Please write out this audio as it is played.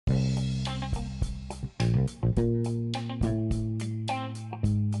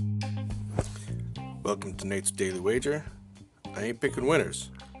Welcome to Nate's Daily Wager. I ain't picking winners,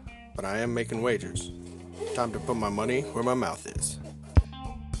 but I am making wagers. Time to put my money where my mouth is.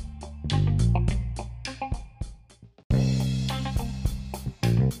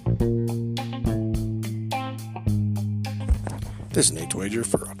 This is Nate's Wager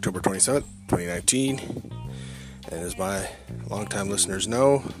for October 27th, 2019. And as my longtime listeners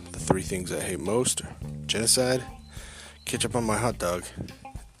know, the three things I hate most are genocide, ketchup on my hot dog,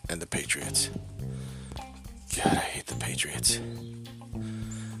 and the Patriots. God, I hate the Patriots.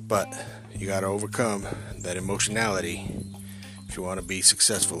 But you gotta overcome that emotionality if you want to be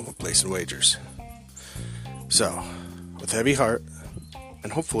successful with placing wagers. So, with heavy heart,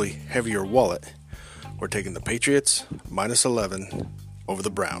 and hopefully heavier wallet, we're taking the Patriots minus 11 over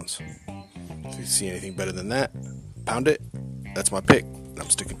the Browns. If you see anything better than that, pound it. That's my pick, and I'm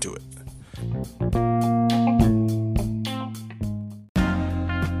sticking to it.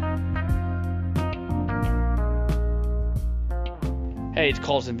 Hey, it's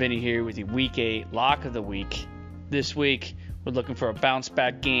Colson Vinny here with the Week 8 Lock of the Week. This week, we're looking for a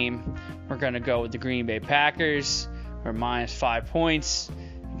bounce-back game. We're going to go with the Green Bay Packers. We're minus 5 points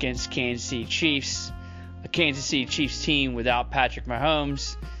against Kansas City Chiefs. A Kansas City Chiefs team without Patrick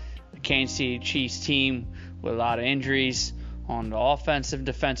Mahomes. A Kansas City Chiefs team with a lot of injuries on the offensive and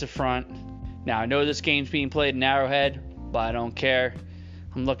defensive front. Now, I know this game's being played in Arrowhead, but I don't care.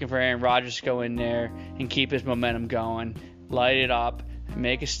 I'm looking for Aaron Rodgers to go in there and keep his momentum going, light it up,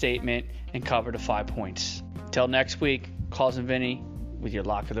 make a statement, and cover the 5 points. Until next week, Colson Vinny with your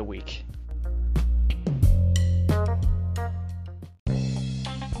Lock of the Week.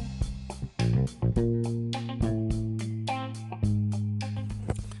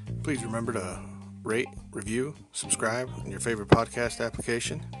 Please remember to rate, review, subscribe on your favorite podcast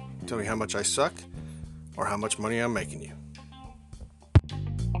application. Tell me how much I suck or how much money I'm making you.